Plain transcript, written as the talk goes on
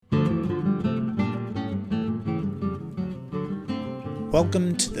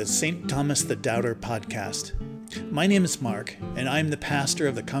Welcome to the St. Thomas the Doubter podcast. My name is Mark, and I'm the pastor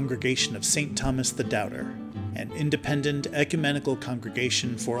of the congregation of St. Thomas the Doubter, an independent ecumenical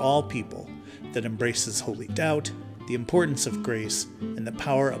congregation for all people that embraces holy doubt, the importance of grace, and the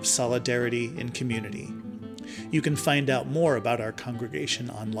power of solidarity in community. You can find out more about our congregation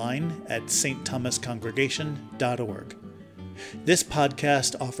online at stthomascongregation.org. This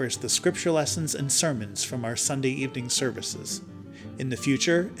podcast offers the scripture lessons and sermons from our Sunday evening services. In the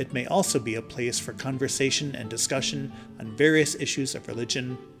future, it may also be a place for conversation and discussion on various issues of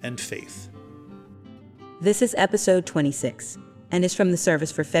religion and faith. This is episode 26, and is from the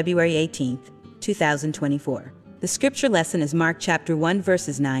service for February 18th, 2024. The scripture lesson is Mark chapter 1,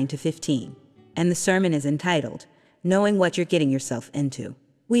 verses 9 to 15, and the sermon is entitled, Knowing What You're Getting Yourself Into.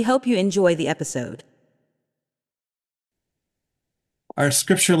 We hope you enjoy the episode. Our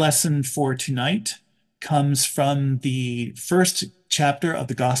scripture lesson for tonight comes from the first chapter of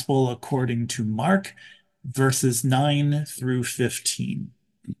the Gospel according to Mark, verses 9 through 15.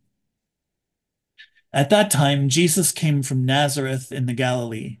 At that time, Jesus came from Nazareth in the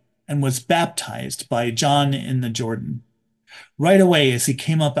Galilee and was baptized by John in the Jordan. Right away, as he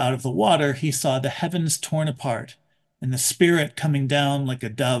came up out of the water, he saw the heavens torn apart and the Spirit coming down like a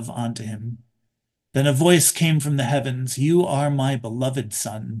dove onto him. Then a voice came from the heavens, "You are my beloved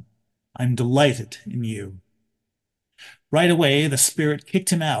Son. I'm delighted in you." Right away, the Spirit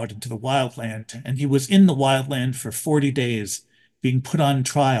kicked him out into the wild land, and he was in the wild land for 40 days, being put on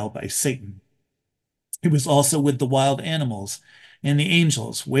trial by Satan. He was also with the wild animals, and the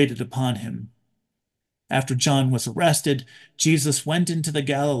angels waited upon him. After John was arrested, Jesus went into the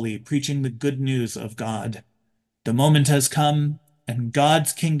Galilee preaching the good news of God. The moment has come, and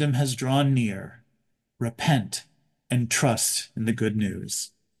God's kingdom has drawn near. Repent and trust in the good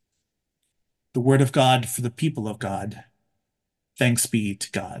news. The word of God for the people of God. Thanks be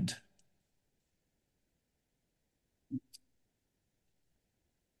to God.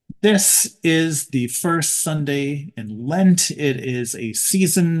 This is the first Sunday in Lent. It is a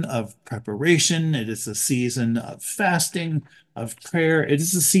season of preparation. It is a season of fasting, of prayer. It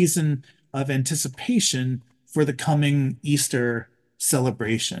is a season of anticipation for the coming Easter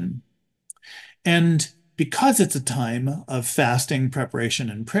celebration. And because it's a time of fasting, preparation,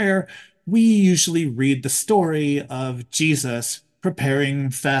 and prayer, we usually read the story of Jesus preparing,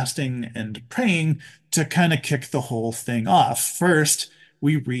 fasting, and praying to kind of kick the whole thing off. First,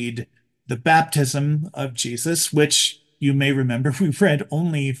 we read the baptism of Jesus, which you may remember we read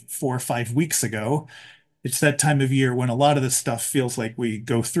only 4 or 5 weeks ago. It's that time of year when a lot of this stuff feels like we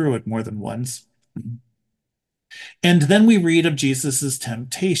go through it more than once. And then we read of Jesus's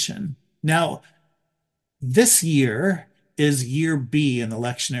temptation. Now, this year is year B in the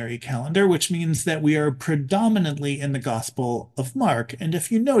lectionary calendar, which means that we are predominantly in the Gospel of Mark. And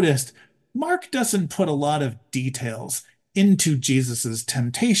if you noticed, Mark doesn't put a lot of details into Jesus's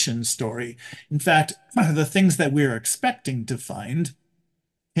temptation story. In fact, the things that we're expecting to find,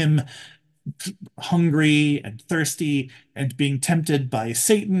 him hungry and thirsty and being tempted by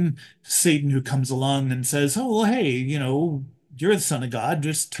Satan who comes along and says, "Oh, well, hey, you're the Son of God,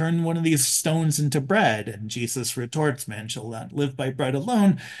 just turn one of these stones into bread." And Jesus retorts, "Man shall not live by bread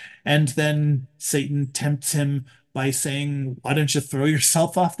alone." And then Satan tempts him by saying, "Why don't you throw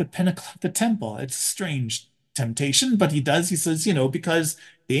yourself off the pinnacle of the temple?" It's a strange temptation, but he does. He says, because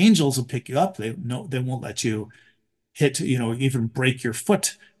the angels will pick you up. They won't let you hit, even break your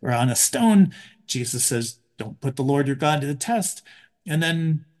foot or on a stone. Jesus says, "Don't put the Lord your God to the test." And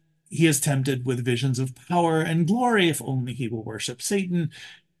then he is tempted with visions of power and glory if only he will worship Satan.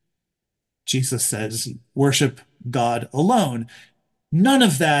 Jesus says, "Worship God alone." None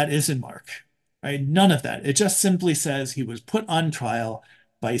of that is in Mark, right? None of that. It just simply says he was put on trial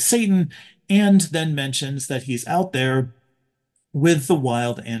by Satan and then mentions that he's out there with the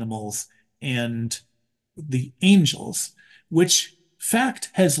wild animals and the angels, which fact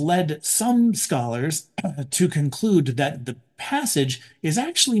has led some scholars to conclude that the passage is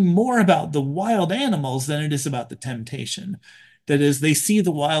actually more about the wild animals than it is about the temptation. That is, they see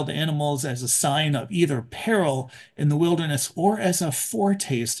the wild animals as a sign of either peril in the wilderness or as a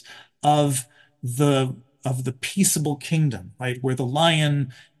foretaste of the peaceable kingdom, right? Where the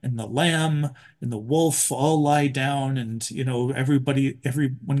lion and the lamb and the wolf all lie down and,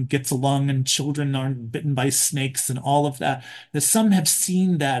 everyone gets along and children aren't bitten by snakes and all of that. That some have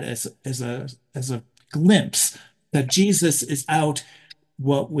seen that as a glimpse that Jesus is out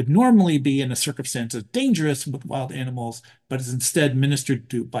what would normally be in a circumstance of dangerous with wild animals, but is instead ministered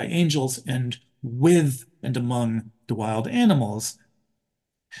to by angels and with and among the wild animals.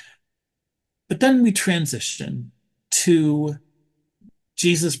 But then we transition to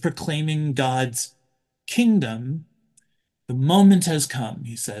Jesus proclaiming God's kingdom. The moment has come,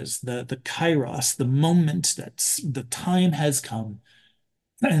 he says, the kairos, the moment, that's the time has come,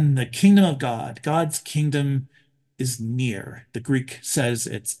 and the kingdom of God, God's kingdom is near. The Greek says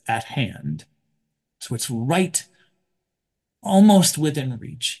it's at hand. So it's right, almost within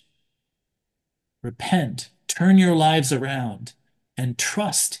reach. Repent, turn your lives around, and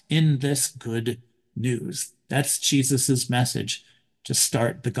trust in this good news. That's Jesus's message to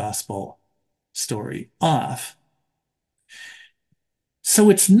start the gospel story off.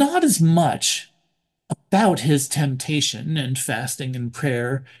 So it's not as much about his temptation and fasting and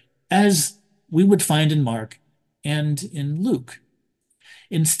prayer as we would find in Mark and in Luke.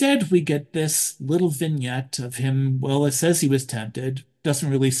 Instead, we get this little vignette of him. Well, it says he was tempted, doesn't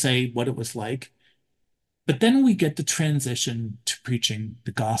really say what it was like. But then we get the transition to preaching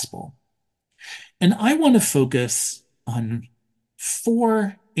the gospel. And I want to focus on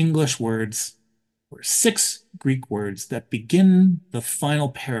four English words or six Greek words that begin the final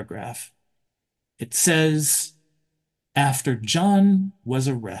paragraph. It says, after John was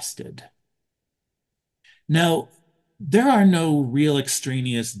arrested. Now, there are no real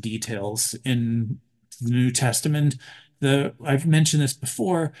extraneous details in the New Testament. I've mentioned this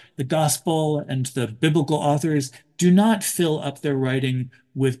before, the gospel and the biblical authors do not fill up their writing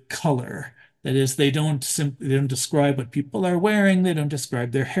with color. That is, they don't describe what people are wearing, they don't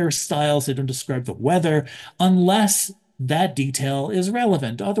describe their hairstyles, they don't describe the weather, unless that detail is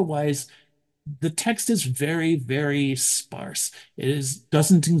relevant. Otherwise, the text is very, very sparse.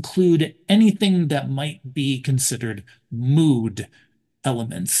 Doesn't include anything that might be considered mood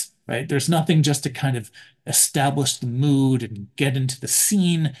elements, right? There's nothing just to kind of establish the mood and get into the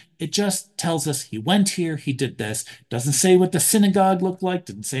scene. It just tells us he went here, he did this. Doesn't say what the synagogue looked like,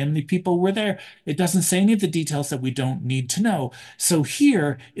 didn't say how many people were there. It doesn't say any of the details that we don't need to know. So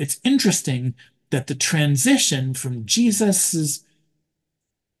here, it's interesting that the transition from Jesus's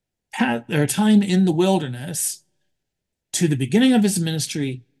time in the wilderness to the beginning of his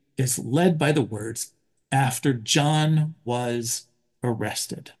ministry is led by the words, after John was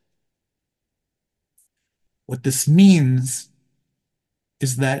arrested. What this means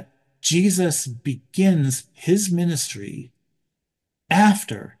is that Jesus begins his ministry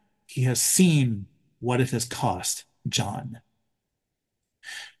after he has seen what it has cost John.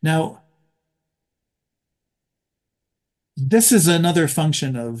 Now, this is another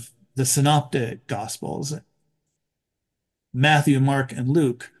function of the synoptic gospels. Matthew, Mark, and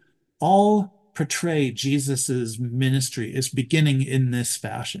Luke all portray Jesus's ministry as beginning in this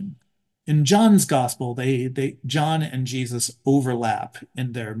fashion. In John's gospel, John and Jesus overlap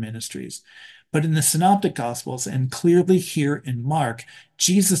in their ministries. But in the synoptic gospels, and clearly here in Mark,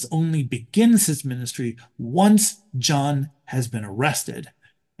 Jesus only begins his ministry once John has been arrested.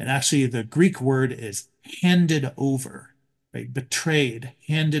 And actually, the Greek word is handed over, right? Betrayed,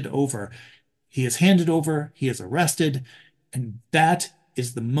 handed over. He is handed over, he is arrested, and that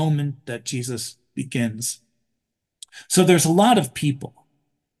is the moment that Jesus begins. So there's a lot of people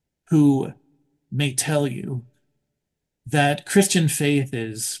who may tell you that Christian faith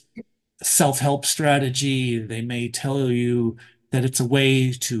is a self-help strategy. They may tell you that it's a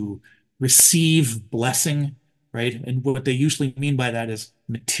way to receive blessing, right? And what they usually mean by that is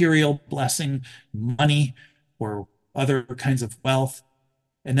material blessing, money, or other kinds of wealth.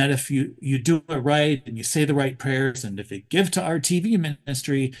 And that if you do it right and you say the right prayers, and if you give to our TV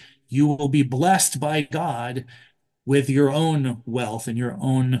ministry, you will be blessed by God with your own wealth and your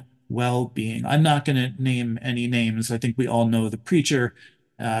own well-being. I'm not going to name any names. I think we all know the preacher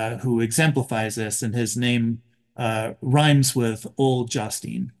who exemplifies this, and his name rhymes with Old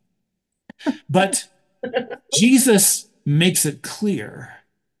Justine. But Jesus makes it clear.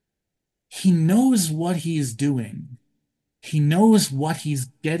 He knows what he's doing. He knows what he's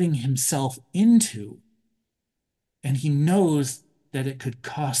getting himself into. And he knows that it could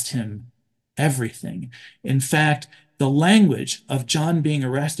cost him everything. In fact, the language of John being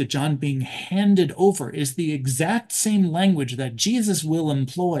arrested, John being handed over, is the exact same language that Jesus will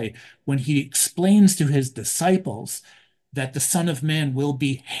employ when he explains to his disciples that the Son of Man will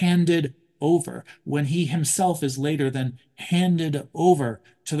be handed over, when he himself is later then handed over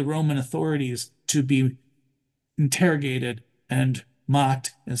to the Roman authorities to be interrogated and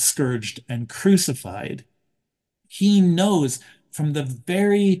mocked and scourged and crucified. He knows from the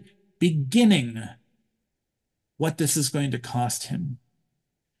very beginning what this is going to cost him.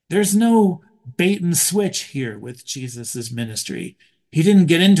 There's no bait and switch here with Jesus's ministry. He didn't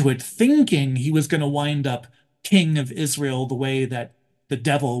get into it thinking he was going to wind up king of Israel the way that the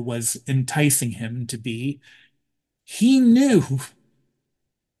devil was enticing him to be. He knew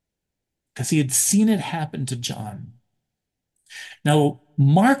because he had seen it happen to John. Now,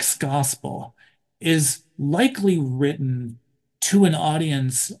 Mark's gospel is likely written to an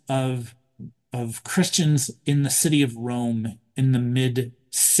audience of Christians in the city of Rome in the mid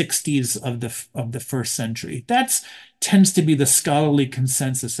 60s of the first century. That tends to be the scholarly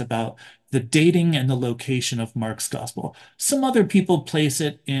consensus about the dating and the location of Mark's gospel. Some other people place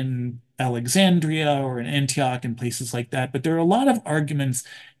it in Alexandria or in Antioch and places like that, but there are a lot of arguments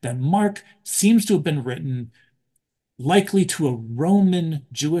that Mark seems to have been written likely to a Roman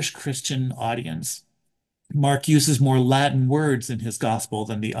Jewish Christian audience. Mark uses more Latin words in his gospel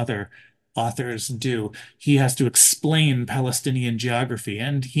than the other authors do. He has to explain Palestinian geography,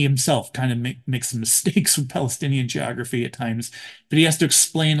 and he himself kind of makes some mistakes with Palestinian geography at times, but he has to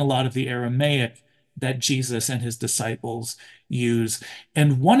explain a lot of the Aramaic that Jesus and his disciples use.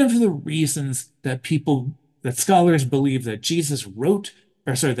 And one of the reasons that scholars believe that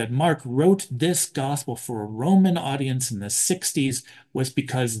that Mark wrote this gospel for a Roman audience in the 60s was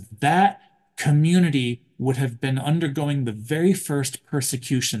because that community would have been undergoing the very first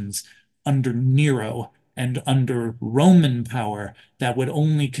persecutions under Nero and under Roman power that would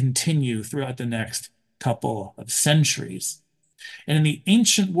only continue throughout the next couple of centuries. And in the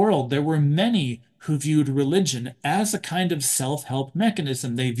ancient world, there were many who viewed religion as a kind of self-help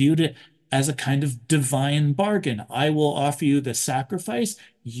mechanism. They viewed it as a kind of divine bargain. I will offer you the sacrifice.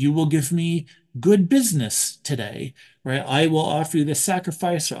 You will give me good business today, right? I will offer you the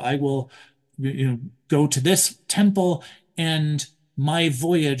sacrifice, or I will, go to this temple and my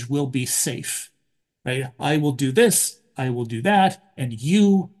voyage will be safe, right? I will do this, I will do that, and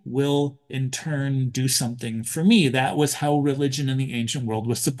you will in turn do something for me. That was how religion in the ancient world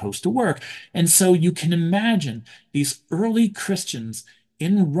was supposed to work. And so you can imagine these early Christians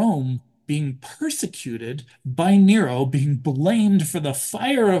in Rome being persecuted by Nero, being blamed for the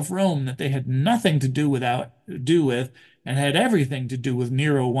fire of Rome that they had nothing to do with, and had everything to do with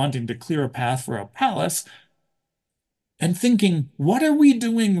Nero wanting to clear a path for a palace, and thinking, what are we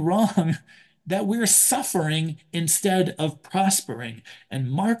doing wrong that we're suffering instead of prospering?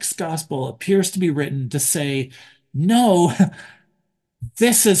 And Mark's gospel appears to be written to say, no,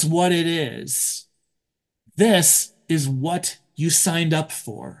 this is what it is. This is what you signed up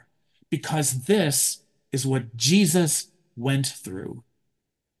for, because this is what Jesus went through.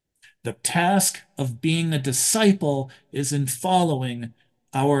 The task of being a disciple is in following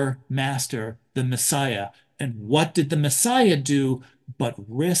our master, the Messiah. And what did the Messiah do but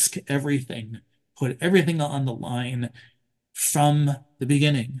risk everything, put everything on the line from the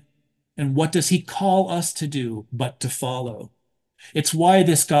beginning? And what does he call us to do but to follow? It's why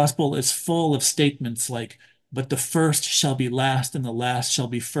this gospel is full of statements like, but the first shall be last, and the last shall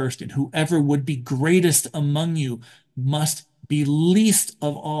be first, and whoever would be greatest among you must be least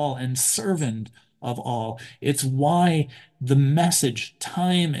of all and servant of all. It's why the message,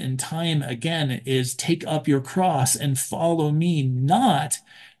 time and time again, is take up your cross and follow me, not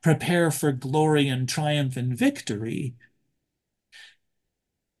prepare for glory and triumph and victory.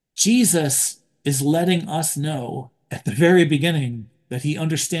 Jesus is letting us know at the very beginning that he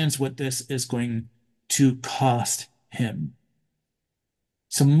understands what this is going to cost him.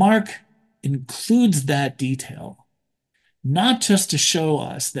 So Mark includes that detail, not just to show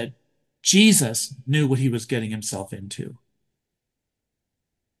us that Jesus knew what he was getting himself into,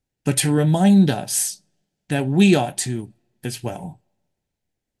 but to remind us that we ought to as well.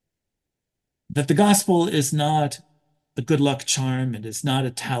 That the gospel is not a good luck charm, it is not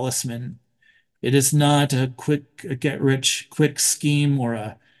a talisman, it is not a get rich quick scheme or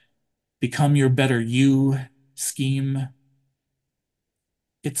a become your better you scheme.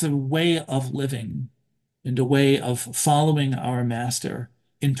 It's a way of living and a way of following our master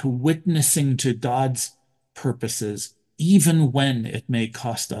into witnessing to God's purposes, even when it may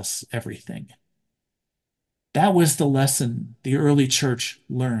cost us everything. That was the lesson the early church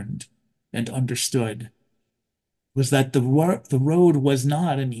learned and understood, was that the road was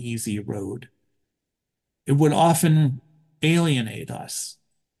not an easy road. It would often alienate us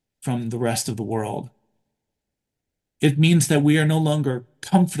from the rest of the world. It means that we are no longer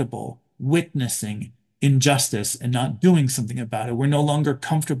comfortable witnessing injustice and not doing something about it. We're no longer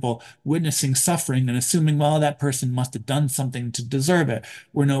comfortable witnessing suffering and assuming, well, that person must have done something to deserve it.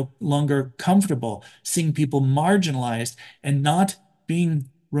 We're no longer comfortable seeing people marginalized and not being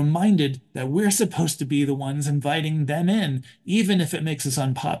reminded that we're supposed to be the ones inviting them in, even if it makes us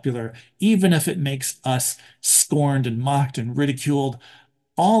unpopular, even if it makes us scorned and mocked and ridiculed.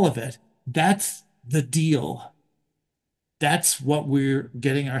 All of it, that's the deal. That's what we're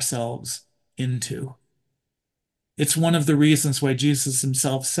getting ourselves into. It's one of the reasons why Jesus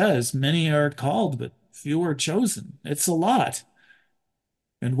himself says, many are called, but few are chosen. It's a lot.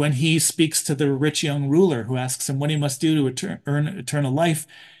 And when he speaks to the rich young ruler who asks him what he must do to earn eternal life,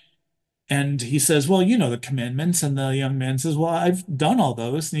 and he says, well, you know the commandments. And the young man says, well, I've done all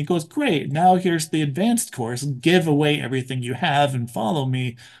those. And he goes, great. Now here's the advanced course. Give away everything you have and follow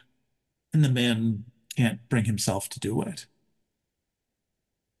me. And the man can't bring himself to do it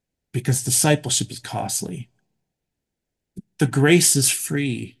because discipleship is costly. The grace is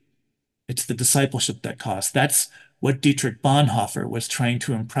free. It's the discipleship that costs. That's what Dietrich Bonhoeffer was trying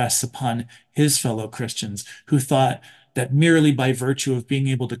to impress upon his fellow Christians who thought that merely by virtue of being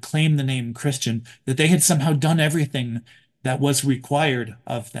able to claim the name Christian, that they had somehow done everything that was required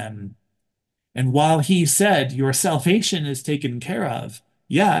of them. And while he said, your salvation is taken care of,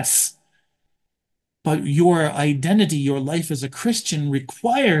 yes, but your identity, your life as a Christian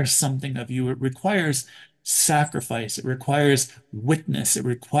requires something of you. It requires sacrifice. It requires witness. It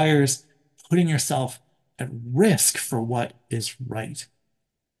requires putting yourself at risk for what is right.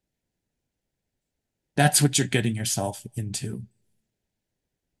 That's what you're getting yourself into.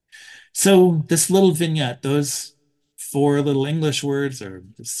 So this little vignette, those four little English words or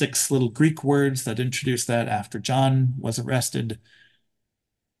the six little Greek words that introduced that after John was arrested,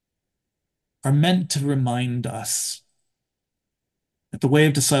 are meant to remind us that the way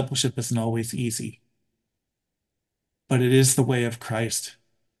of discipleship isn't always easy, but it is the way of Christ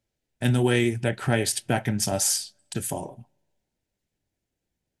and the way that Christ beckons us to follow.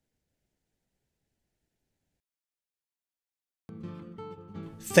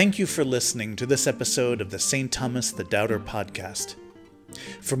 Thank you for listening to this episode of the St. Thomas the Doubter podcast.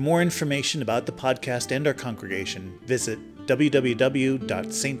 For more information about the podcast and our congregation, visit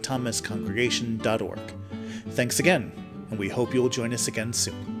www.stthomascongregation.org. Thanks again, and we hope you'll join us again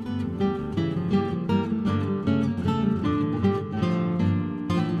soon.